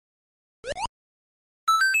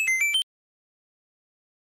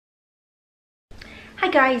Hi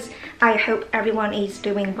guys, I hope everyone is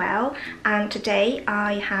doing well, and today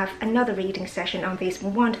I have another reading session on this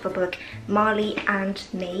wonderful book, Marley and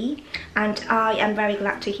Me, and I am very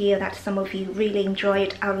glad to hear that some of you really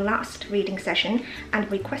enjoyed our last reading session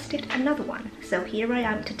and requested another one. So here I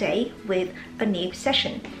am today with a new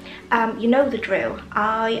session. You know the drill.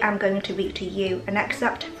 I am going to read to you an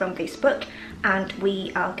excerpt from this book, and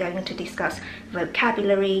we are going to discuss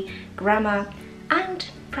vocabulary, grammar, and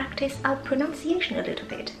practice our pronunciation a little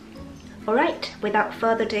bit. Alright, without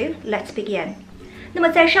further ado, let's begin. 那么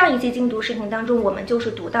在上一期精读视频当中，我们就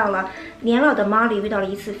是读到了年老的 Marley 遇到了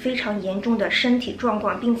一次非常严重的身体状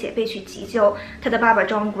况，并且被去急救。他的爸爸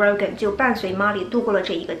John Grogan 就伴随 Marley 度过了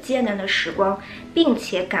这一个艰难的时光，并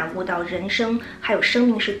且感悟到人生还有生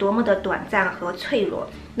命是多么的短暂和脆弱。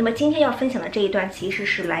那么今天要分享的这一段其实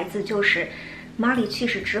是来自就是Marley 去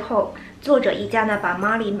世之后，作者一家呢把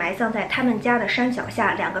Marley 埋葬在他们家的山脚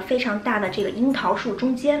下两个非常大的这个樱桃树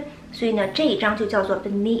中间，所以呢这一章就叫做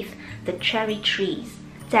Beneath the Cherry Trees，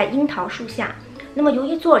 在樱桃树下。那么由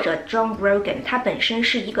于作者 John Grogan 他本身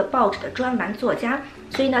是一个报纸的专栏作家，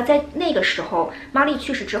所以呢在那个时候 Marley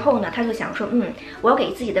去世之后呢，他就想说我要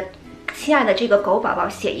给自己的亲爱的这个狗宝宝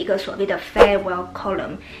写一个所谓的 farewell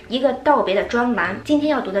column， 一个道别的专栏。今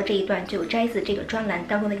天要读的这一段就摘自这个专栏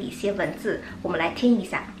当中的一些文字，我们来听一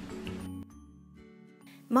下。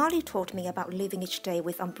Marley taught me about living each day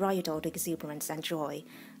with unbridled exuberance and joy,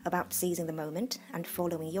 about seizing the moment and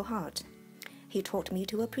following your heart. He taught me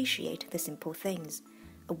to appreciate the simple things,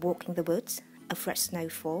 a walk in the woods, a fresh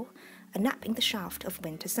snowfall, a nap in the shaft of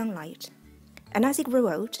winter sunlight.And as he grew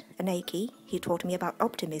old and achy, he taught me about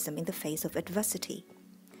optimism in the face of adversity.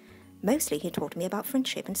 Mostly he taught me about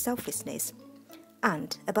friendship and selflessness,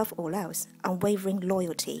 and, above all else, unwavering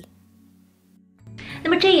loyalty. 那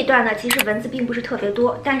么这一段呢，其实文字并不是特别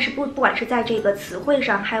多，但是不管是在这个词汇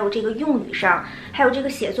上，还有这个用语上，还有这个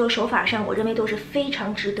写作手法上，我认为都是非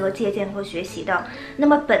常值得借鉴和学习的。那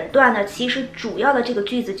么本段呢，其实主要的这个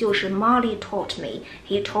句子就是 Marley taught me,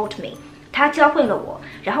 he taught me。他教会了我，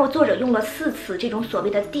然后作者用了4次这种所谓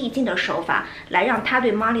的递进的手法，来让他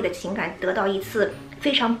对 Marley 的情感得到一次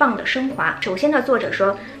非常棒的升华。首先呢，作者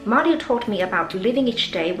说 Marley taught me about living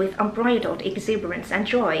each day with unbridled exuberance and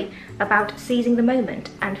joy, about seizing the moment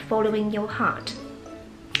and following your heart。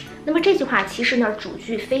 那么这句话其实呢，主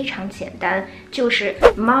句非常简单，就是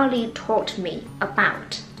Marley taught me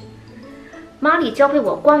about。Marley 教会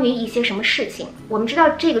我关于一些什么事情。我们知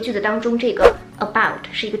道这个句子当中，这个 about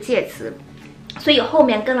是一个介词，所以后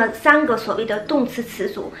面跟了3个所谓的动词词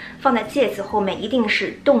组，放在介词后面一定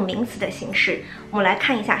是动名词的形式。我们来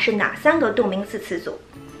看一下是哪3个动名词词组。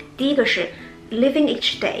第一个是 living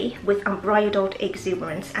each day with unbridled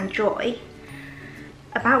exuberance and joy,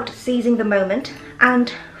 about seizing the moment and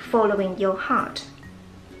following your heart。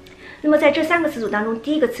那么在这3个词组当中，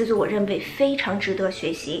第一个词组我认为非常值得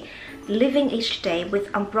学习 living each day with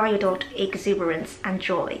unbridled exuberance and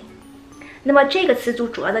joy。 那么这个词组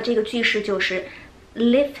主要的这个句式就是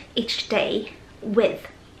live each day with，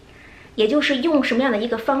 也就是用什么样的一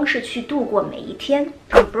个方式去度过每一天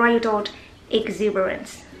unbridled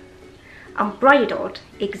exuberance。 unbridled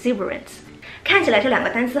exuberance 看起来这2个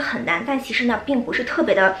单词很难，但其实呢并不是特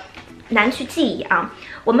别的难去记忆啊。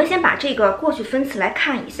我们先把这个过去分词来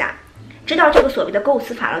看一下，知道这个所谓的构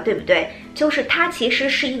词法了，对不对？就是它其实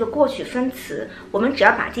是一个过去分词，我们只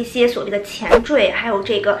要把这些所谓的前缀还有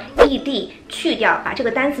这个 ed 去掉，把这个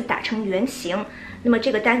单词打成原形，那么这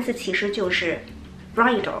个单词其实就是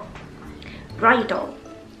bridle。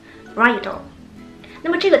 那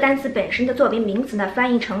么这个单词本身的作为名词呢，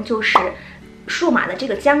翻译成就是数码的这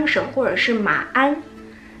个缰绳或者是马鞍。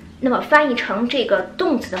那么翻译成这个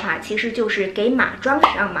动词的话，其实就是给马装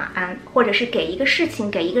上马鞍，或者是给一个事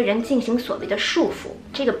情、给一个人进行所谓的束缚。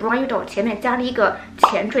这个 bridle 前面加了一个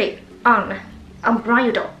前缀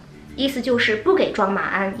unbridle， 意思就是不给装马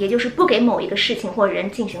鞍，也就是不给某一个事情或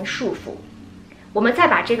人进行束缚。我们再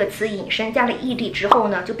把这个词引申加了 ed 之后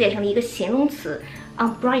呢，就变成了一个形容词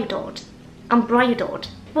unbridled，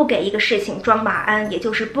 不给一个事情装马鞍，也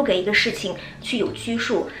就是不给一个事情去有拘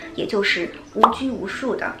束，也就是无拘无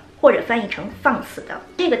束的，或者翻译成放肆的。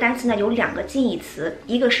这个单词呢有2个近义词，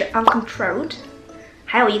一个是 uncontrolled，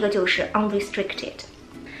 还有一个就是 unrestricted。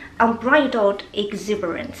 unbridled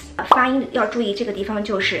exuberance 发音要注意，这个地方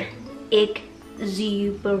就是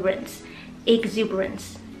exuberance，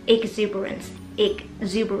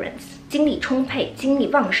 精力充沛，精力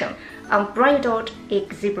旺盛。 unbridled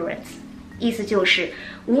exuberance 意思就是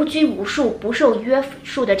无拘无束、不受约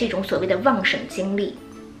束的这种所谓的旺盛精力。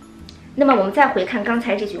那么我们再回看刚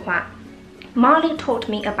才这句话 Marley taught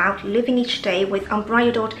me about living each day with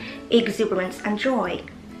unbridled exuberance and joy。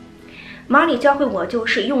Marley 教会我就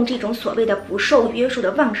是用这种所谓的不受约束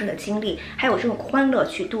的旺盛的精力，还有这种欢乐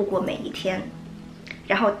去度过每一天。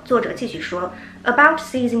然后作者继续说 ，About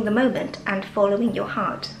seizing the moment and following your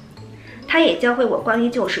heart。他也教会我关于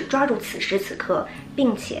就是抓住此时此刻，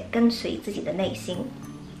并且跟随自己的内心。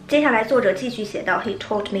接下来作者继续写道 ，He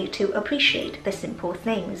taught me to appreciate the simple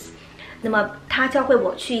things。那么他教会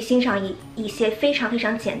我去欣赏一些非常非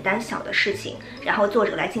常简单小的事情。然后作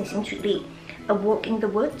者来进行举例 ：A walk in the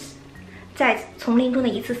woods， 在丛林中的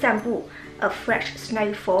一次散步 ；A fresh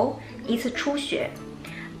snowfall， 一次初雪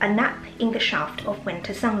 ；A nap in the shaft of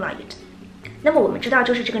winter sunlight。那么我们知道，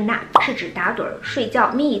就是这个 nap 是指打盹、睡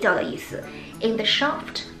觉、眯一觉的意思。In the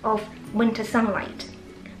shaft of winter sunlight。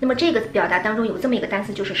那么这个表达当中有这么一个单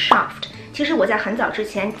词，就是 shaft。其实我在很早之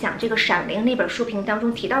前讲这个《闪灵》那本书评当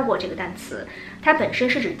中提到过这个单词，它本身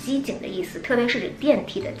是指机井的意思，特别是指电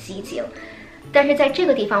梯的机井。但是在这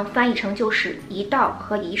个地方翻译成就是一道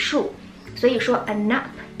和一束，所以说 a nap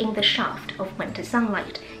in the shaft of winter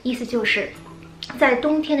sunlight， 意思就是在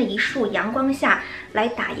冬天的一束阳光下来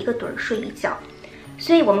打一个盹睡一觉。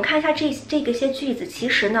所以我们看一下这个些句子，其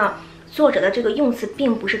实呢，作者的这个用词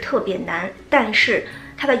并不是特别难，但是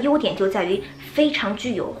它的优点就在于非常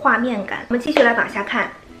具有画面感。我们继续来往下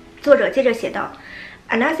看，作者接着写道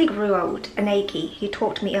And as he grew old and achy, he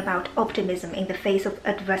taught me about optimism in the face of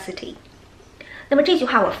adversity。 那么这句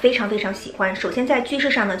话我非常非常喜欢。首先在句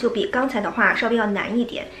式上呢，就比刚才的话稍微要难一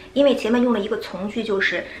点，因为前面用了一个从句，就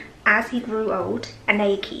是 as he grew old and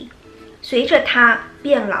achy， 随着他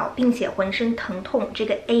变老并且浑身疼痛，这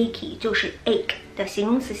个 achy 就是 ache 的形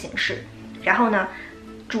容词形式。然后呢，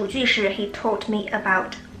主句是 He taught me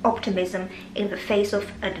about optimism in the face of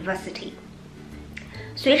adversity。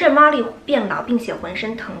 随着 Marley 变老并且浑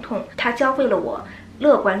身疼痛，他教会了我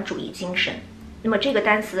乐观主义精神。那么这个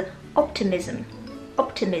单词 optimism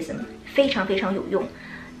非常非常有用，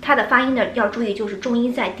它的发音呢要注意，就是重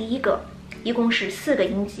音在第一个，一共是4个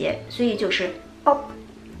音节，所以就是 optimism。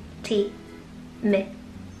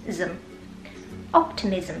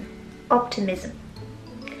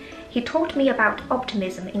 He taught me about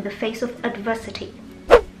optimism in the face of adversity。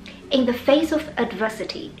 In the face of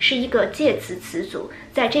adversity 是一个介词词组，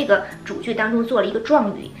在这个主句当中做了一个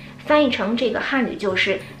状语，翻译成这个汉语就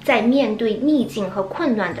是在面对逆境和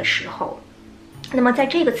困难的时候。那么在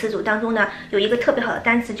这个词组当中呢，有一个特别好的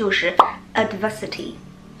单词就是 adversity，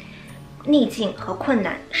 逆境和困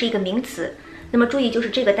难是一个名词。那么注意，就是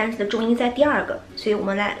这个单词的重音在第2个，所以我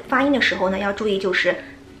们来发音的时候呢，要注意就是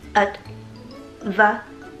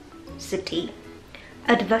adversity。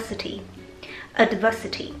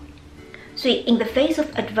所以 in the face of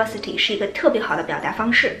adversity 是一个特别好的表达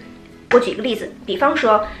方式。我举个例子，比方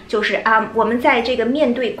说就是我们在这个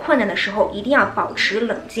面对困难的时候一定要保持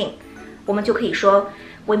冷静，我们就可以说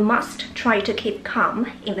We must try to keep calm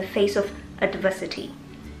in the face of adversity。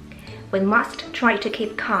 We must try to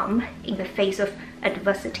keep calm in the face of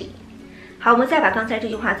adversity。 好，我们再把刚才这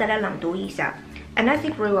句话再来朗读一下。And as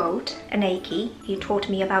he grew old and achy, he taught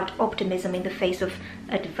me about optimism in the face of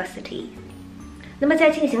adversity。那么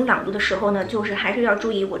在进行朗读的时候呢，就是还是要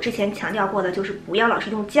注意我之前强调过的，就是不要老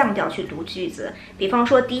是用降调去读句子。比方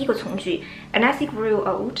说第一个从句 And as he grew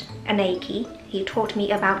old and achy, he taught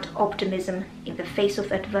me about optimism in the face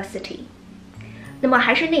of adversity。 那么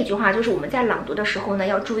还是那句话，就是我们在朗读的时候呢，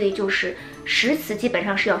要注意就是实词基本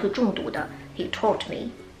上是要去重读的。He taught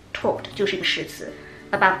me， taught 就是一个实词，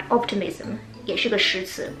 about optimism 也是个实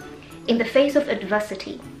词， in the face of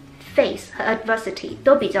adversity。face 和 adversity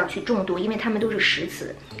都比较去重读，因为它们都是实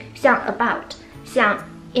词，像 about 像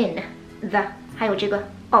in、the 还有这个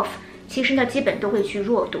of， 其实呢基本都会去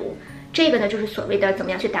弱读。这个呢就是所谓的怎么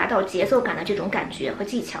样去达到节奏感的这种感觉和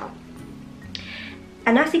技巧。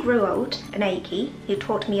And as he grew old and achy, he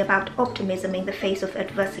taught me about optimism in the face of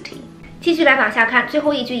adversity。 继续来往下看，最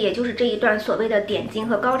后一句也就是这一段所谓的点睛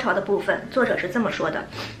和高潮的部分，作者是这么说的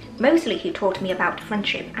Mostly he taught me about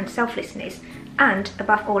friendship and selflessness。And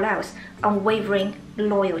above all else, unwavering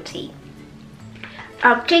loyalty。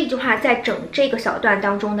 这句话在整这个小段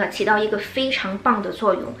当中呢，起到一个非常棒的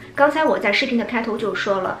作用。刚才我在视频的开头就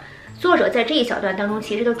说了，作者在这一小段当中，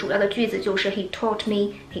其实的主要的句子就是 He taught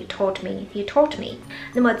me, he taught me, he taught me。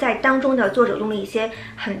 那么在当中的作者用了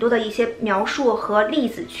很多的一些描述和例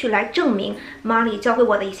子去来证明 Marley 教会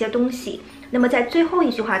我的一些东西。那么在最后一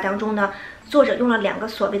句话当中呢，作者用了2个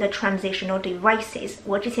所谓的 transitional devices。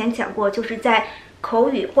 我之前讲过，就是在口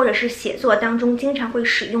语或者是写作当中经常会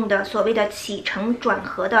使用的所谓的起承转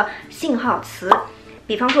合的信号词。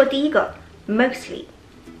比方说第一个 mostly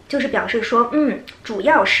就是表示说主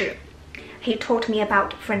要是 He taught me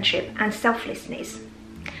about friendship and selflessness，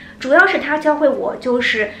 主要是他教会我就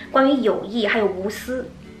是关于友谊还有无私。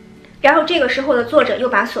然后这个时候的作者又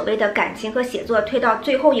把所谓的感情和写作推到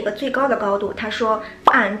最后一个最高的高度，他说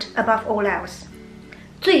And above all else，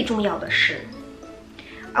 最重要的是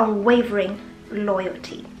unwavering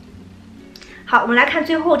loyalty。 好，我们来看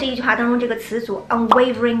最后这一句话当中这个词组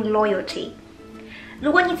unwavering loyalty。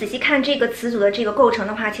 如果你仔细看这个词组的这个构成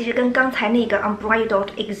的话，其实跟刚才那个 unbridled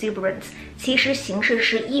exuberance 其实形式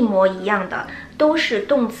是一模一样的，都是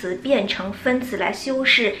动词变成分词来修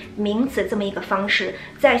饰名词这么一个方式，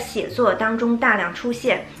在写作当中大量出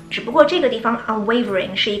现。只不过这个地方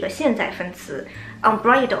unwavering 是一个现在分词，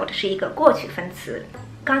 unbridled 是一个过去分词。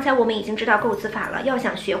刚才我们已经知道构词法了，要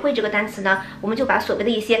想学会这个单词呢，我们就把所谓的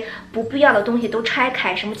一些不必要的东西都拆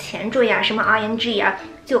开，什么前缀啊，什么 ing 啊，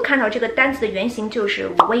就看到这个单词的原型就是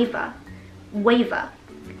waver。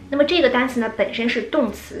那么这个单词呢本身是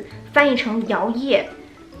动词，翻译成摇曳、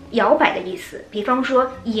摇摆的意思。比方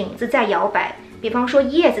说影子在摇摆，比方说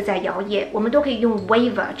叶子在摇曳，我们都可以用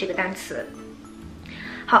waver 这个单词。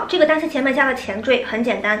好，这个单词前面加了前缀，很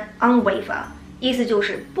简单 unwaver， 意思就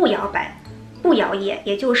是不摇摆、不摇曳，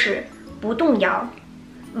也就是不动摇、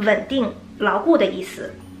稳定、牢固的意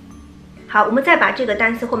思。好，我们再把这个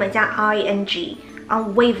单词后面加 ing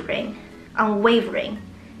unwavering，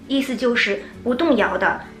 意思就是不动摇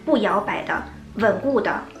的、不摇摆的、稳固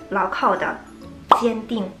的、牢靠的、坚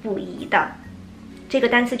定不移的，这个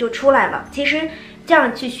单词就出来了。其实这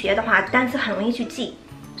样去学的话，单词很容易去记，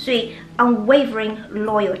所以 unwavering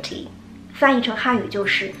loyalty 翻译成汉语就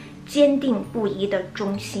是坚定不移的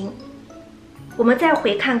忠心。我们再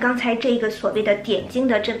回看刚才这个所谓的点睛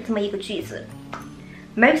的这么一个句子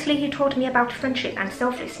 ，Mostly he taught me about friendship and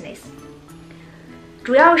selflessness。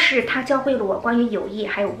主要是他教会了我关于友谊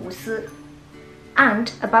还有无私。And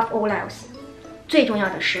above all else， 最重要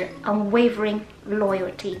的是 unwavering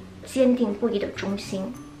loyalty， 坚定不移的忠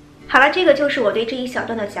心。好了，这个就是我对这一小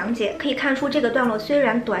段的讲解。可以看出这个段落虽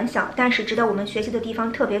然短小，但是值得我们学习的地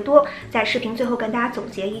方特别多。在视频最后跟大家总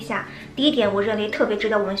结一下，第一点，我认为特别值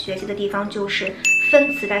得我们学习的地方就是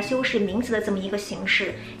分词来修饰名词的这么一个形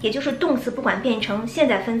式，也就是动词不管变成现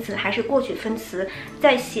在分词还是过去分词，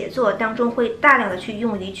在写作当中会大量的去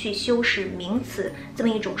用于去修饰名词这么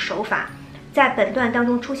一种手法。在本段当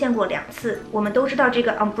中出现过2次，我们都知道这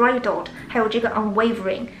个 unbridled 还有这个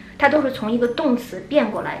unwavering， 它都是从一个动词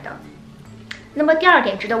变过来的。那么第二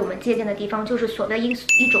点值得我们借鉴的地方就是所谓的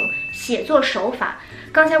一种写作手法。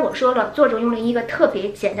刚才我说了，作者用了一个特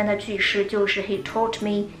别简单的句式，就是 he taught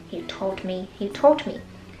me, he taught me, he taught me，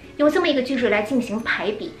 用这么一个句式来进行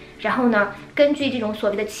排比，然后呢，根据这种所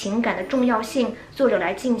谓的情感的重要性，作者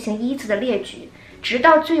来进行依次的列举，直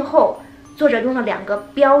到最后作者用了2个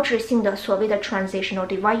标志性的所谓的 transitional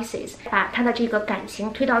devices， 把他的这个感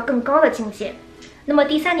情推到更高的境界。那么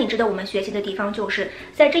第3点值得我们学习的地方就是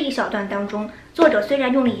在这一小段当中，作者虽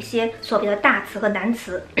然用了一些所谓的大词和难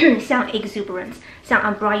词，像 exuberance， 像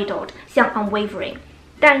unbridled， 像 unwavering，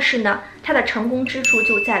 但是呢，它的成功之处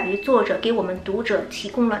就在于作者给我们读者提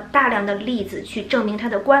供了大量的例子去证明他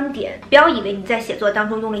的观点。不要以为你在写作当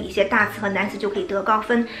中用了一些大词和难词就可以得高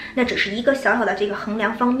分，那只是一个小小的这个衡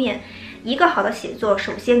量方面。一个好的写作，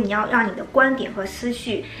首先你要让你的观点和思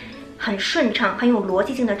绪很顺畅，很有逻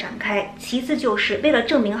辑性的展开。其次就是为了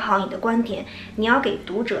证明好你的观点，你要给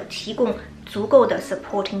读者提供足够的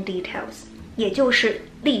supporting details， 也就是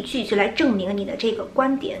例句去来证明你的这个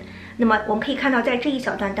观点。那么我们可以看到，在这一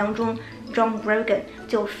小段当中 John Brogan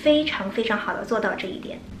就非常好的做到这一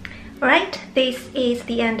点。Alright, this is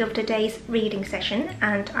the end of today's reading session,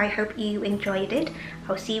 and I hope you enjoyed it.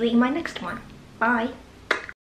 I'll see you in my next one. Bye!